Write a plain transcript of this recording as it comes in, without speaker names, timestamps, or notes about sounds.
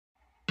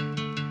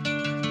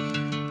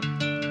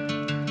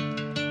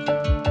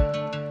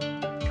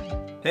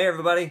Hey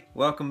everybody,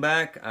 welcome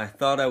back. I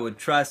thought I would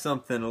try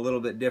something a little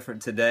bit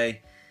different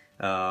today.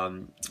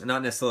 Not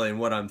necessarily in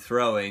what I'm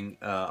throwing,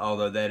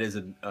 although that is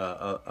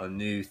a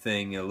new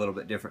thing, a little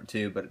bit different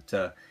too.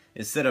 But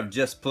instead of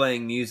just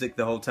playing music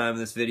the whole time in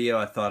this video,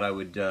 I thought I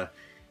would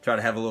try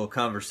to have a little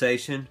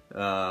conversation.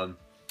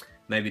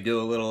 Maybe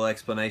do a little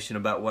explanation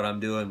about what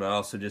I'm doing, but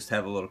also just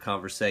have a little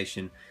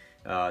conversation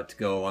to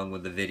go along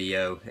with the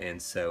video.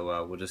 And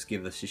so we'll just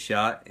give this a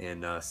shot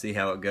and see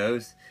how it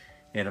goes.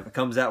 And if it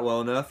comes out well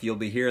enough, you'll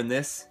be hearing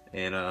this,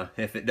 and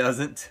if it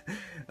doesn't,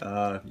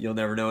 you'll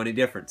never know any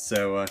difference.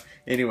 So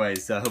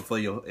anyways,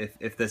 hopefully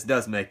if this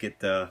does make it,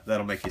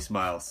 that'll make you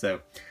smile.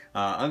 So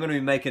I'm going to be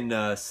making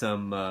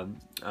some,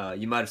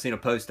 you might have seen a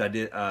post I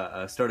did.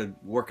 I started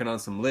working on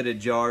some lidded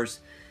jars,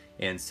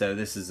 and so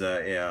this is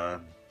a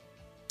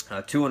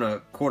 2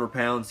 1/4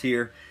 pounds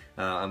here.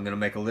 I'm going to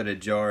make a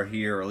lidded jar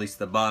here, or at least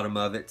the bottom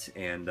of it,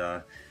 and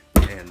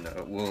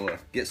we'll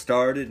get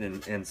started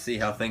and see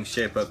how things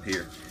shape up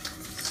here.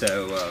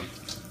 So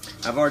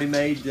I've already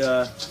made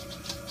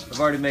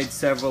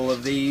several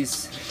of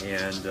these,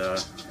 and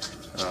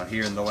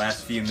here in the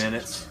last few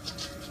minutes,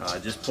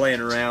 just playing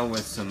around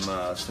with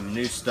some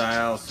new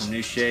styles, some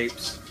new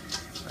shapes.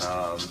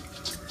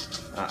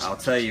 I'll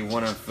tell you,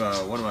 one of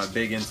my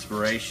big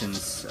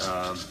inspirations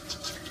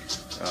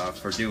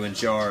for doing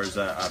jars.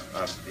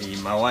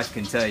 My wife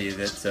can tell you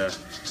that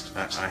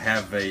I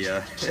have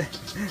a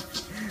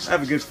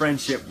good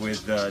friendship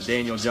with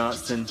Daniel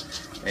Johnston.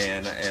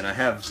 And I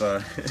have,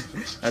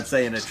 I'd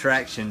say, an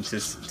attraction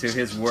to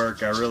his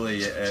work. I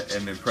really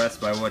am impressed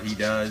by what he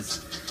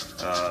does.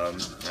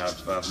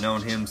 I've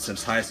known him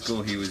since high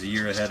school. He was a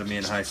year ahead of me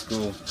in high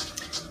school,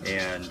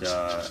 and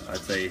I'd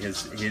say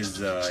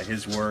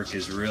his work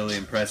is really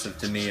impressive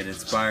to me. It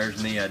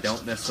inspires me. I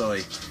don't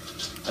necessarily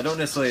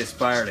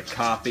aspire to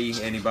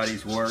copy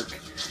anybody's work,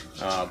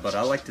 but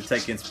I like to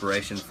take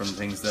inspiration from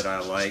things that I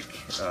like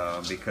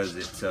because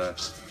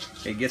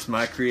it gets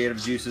my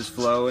creative juices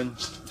flowing.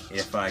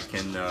 If I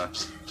can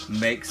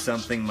make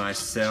something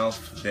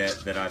myself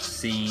that I've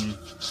seen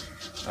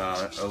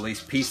at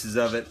least pieces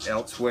of it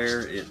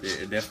elsewhere,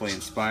 it definitely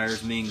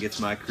inspires me and gets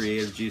my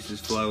creative juices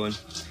flowing.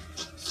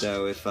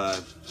 So if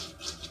I'm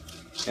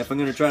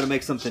going to try to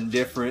make something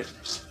different,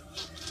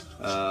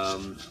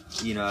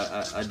 you know,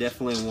 I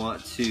definitely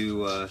want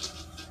to.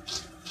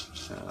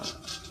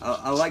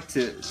 I like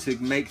to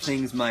make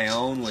things my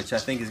own, which I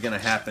think is going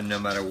to happen no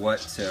matter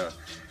what.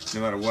 No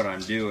matter what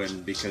I'm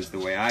doing, because the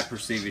way I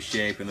perceive a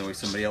shape and the way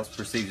somebody else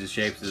perceives a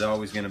shape is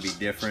always going to be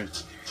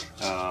different.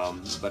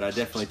 But I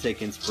definitely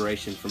take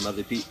inspiration from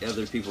other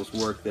people's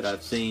work that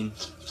I've seen.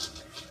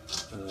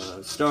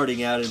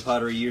 Starting out in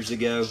pottery years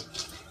ago,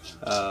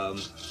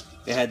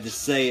 it had this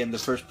say in the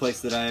first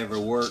place that I ever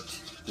worked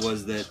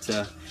was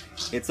that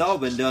it's all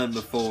been done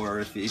before.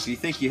 If you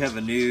think you have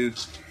a new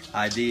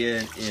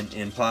idea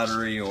in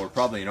pottery, or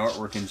probably in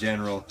artwork in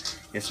general,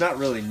 it's not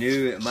really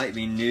new. It might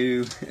be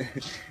new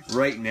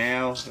right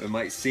now. It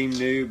might seem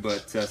new,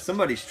 but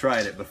somebody's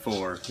tried it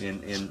before in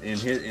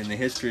the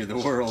history of the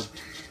world.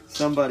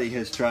 Somebody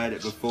has tried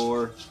it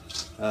before,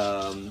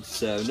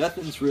 so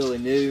nothing's really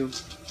new.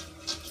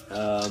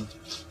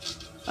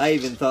 I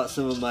even thought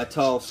some of my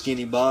tall,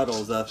 skinny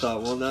bottles, I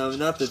thought, well, no,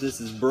 not that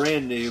this is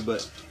brand new,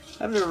 but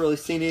I've never really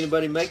seen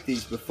anybody make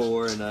these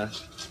before. And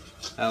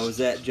I was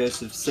at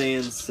Joseph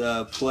Sand's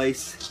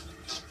place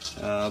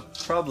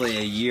probably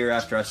a year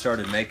after I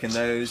started making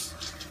those,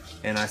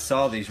 and I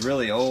saw these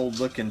really old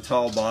looking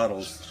tall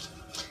bottles,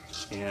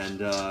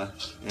 and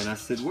I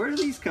said, where do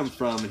these come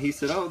from? And he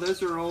said, oh,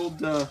 those are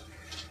old, I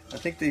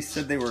think they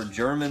said they were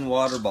German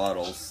water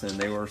bottles, and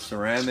they were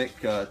ceramic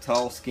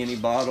tall skinny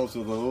bottles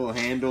with a little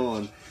handle,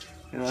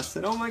 and I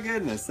said, oh my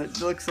goodness, that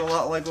looks a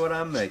lot like what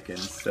I'm making.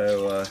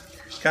 So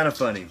kind of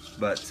funny.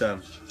 But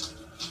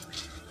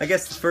I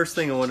guess the first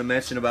thing I want to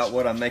mention about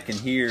what I'm making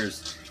here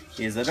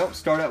is I don't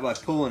start out by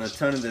pulling a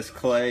ton of this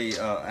clay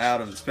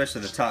out of,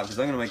 especially the top, because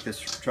I'm going to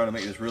try to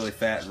make this really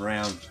fat and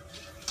round.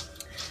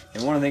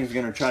 And one of the things I'm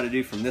going to try to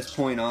do from this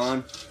point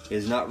on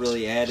is not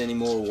really add any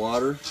more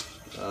water.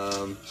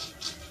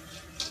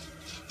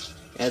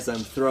 As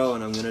I'm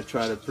throwing, I'm going to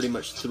try to pretty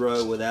much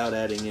throw without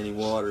adding any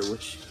water,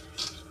 which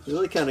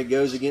really kind of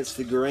goes against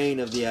the grain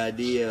of the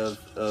idea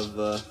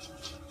of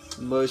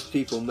most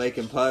people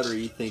making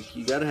pottery. You think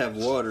you got to have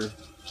water,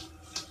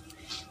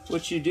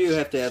 which you do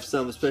have to have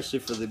some, especially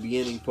for the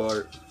beginning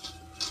part.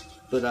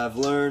 But I've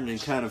learned and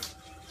kind of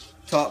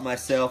taught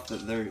myself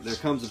that there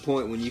comes a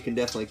point when you can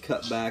definitely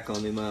cut back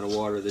on the amount of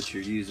water that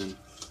you're using.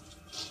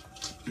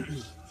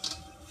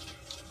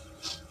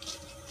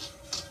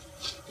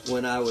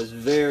 When I was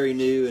very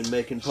new in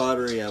making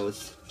pottery, I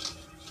was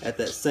at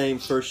that same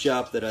first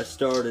shop that I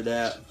started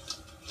at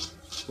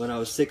when I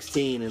was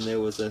 16, and there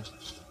was a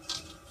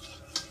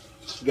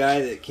guy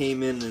that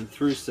came in and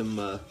threw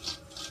some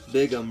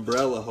big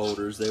umbrella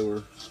holders. They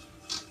were,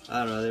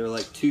 I don't know, they were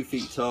like 2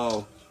 feet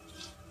tall.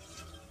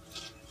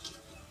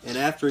 And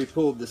after he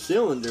pulled the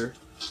cylinder,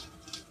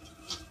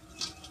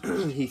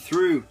 he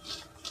threw,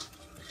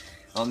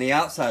 on the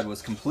outside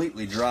was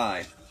completely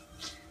dry.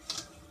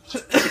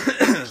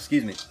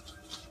 excuse me,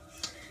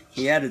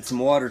 he added some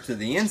water to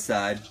the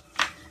inside.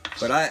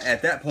 But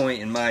at that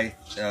point in my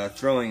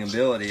throwing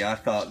ability, I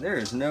thought there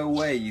is no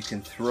way you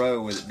can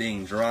throw with it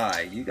being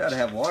dry. You got to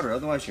have water,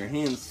 otherwise your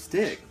hands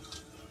stick.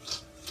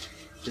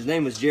 His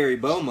name was Jerry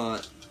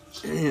Beaumont,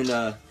 and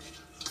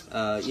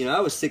you know, I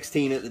was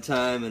 16 at the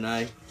time, and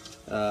I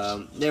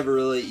never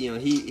really, you know,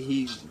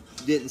 he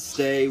didn't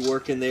stay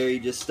working there. He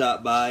just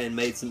stopped by and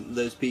made some of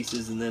those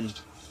pieces, and then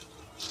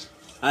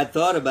I'd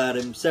thought about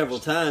him several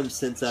times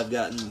since I've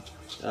gotten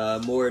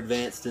more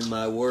advanced in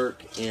my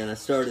work, and I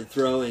started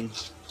throwing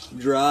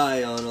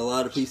dry on a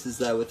lot of pieces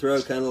that I would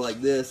throw, kind of like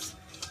this,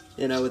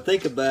 and I would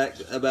think back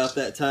about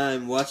that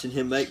time watching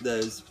him make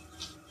those,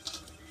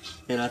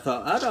 and I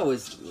thought I'd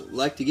always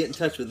like to get in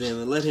touch with him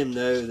and let him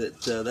know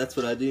that that's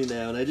what I do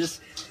now. And I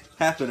just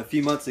happened a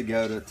few months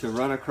ago to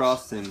run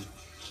across him,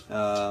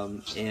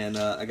 and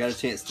I got a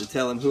chance to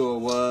tell him who I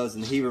was,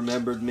 and he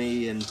remembered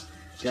me and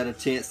got a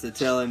chance to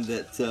tell him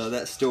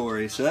that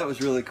story. So that was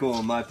really cool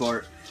on my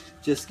part,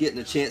 just getting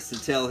a chance to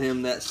tell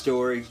him that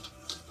story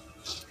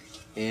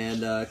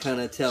and kind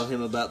of tell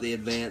him about the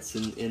advance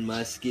in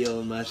my skill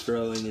and my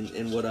throwing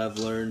and what I've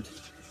learned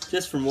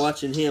just from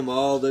watching him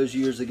all those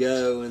years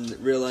ago, and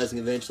realizing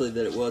eventually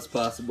that it was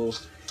possible,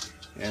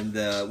 and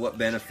what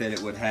benefit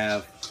it would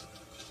have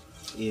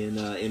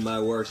in my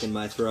work and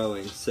my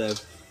throwing. So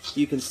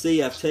you can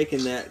see I've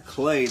taken that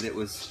clay that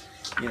was,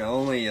 you know,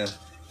 only a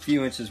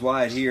few inches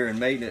wide here, and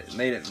made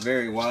it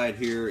very wide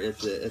here at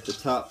the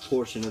top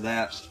portion of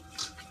that.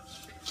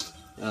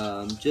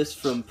 Just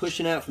from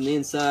pushing out from the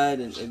inside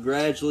and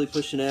gradually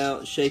pushing out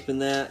and shaping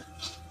that.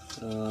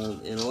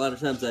 And a lot of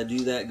times I do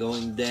that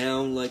going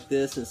down like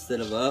this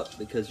instead of up,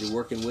 because you're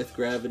working with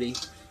gravity.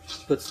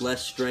 Puts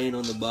less strain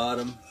on the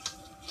bottom.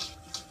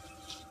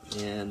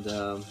 And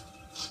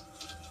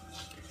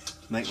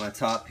make my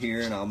top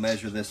here, and I'll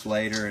measure this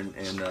later,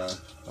 and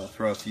I'll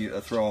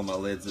throw all my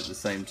lids at the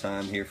same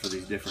time here for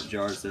these different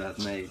jars that I've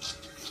made.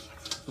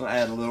 I'll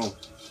add a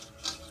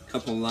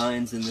couple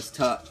lines in this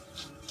top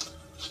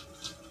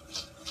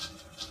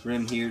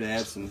rim here to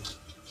add some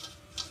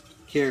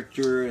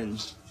character and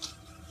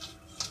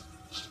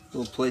a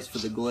little place for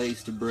the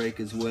glaze to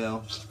break as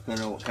well. I don't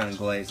know what kind of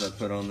glaze I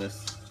put on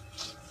this.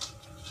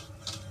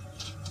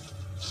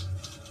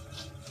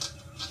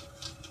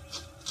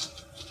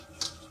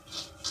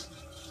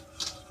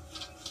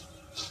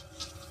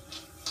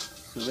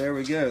 So there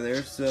we go.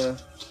 There's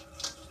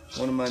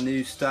one of my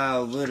new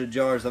style lidded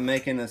jars I'm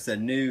making. It's a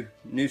new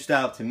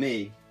style to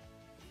me.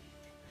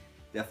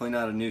 Definitely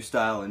not a new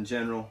style in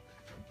general.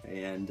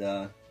 And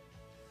I'm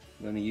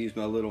going to use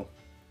my little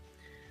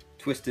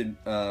twisted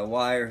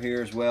wire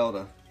here as well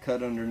to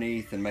cut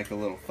underneath and make a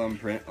little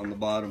thumbprint on the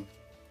bottom.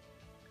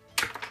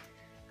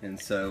 And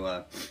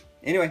so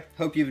anyway,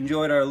 hope you've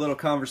enjoyed our little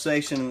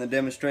conversation and the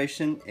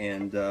demonstration.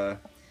 And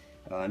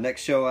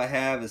next show I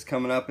have is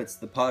coming up. It's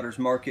the Potter's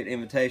Market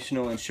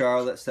Invitational in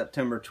Charlotte,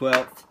 September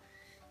 12th.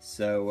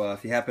 So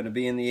if you happen to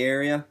be in the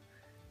area,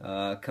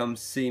 come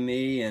see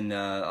me and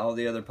all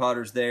the other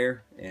potters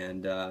there.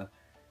 And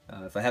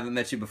if I haven't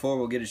met you before,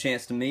 we'll get a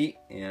chance to meet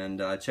and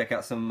check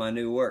out some of my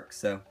new work.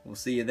 So we'll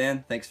see you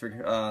then. Thanks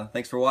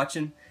for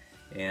watching.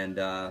 And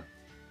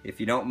if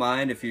you don't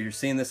mind, if you're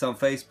seeing this on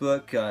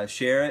Facebook,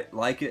 share it,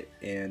 like it,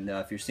 and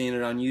if you're seeing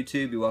it on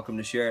YouTube, you're welcome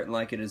to share it and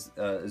like it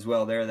as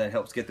well there. That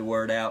helps get the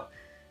word out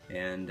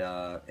and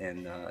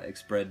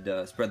spread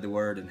the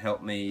word and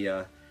help me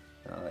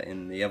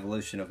in the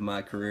evolution of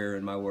my career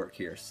and my work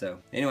here. So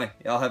anyway,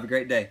 y'all have a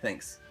great day.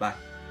 Thanks. Bye.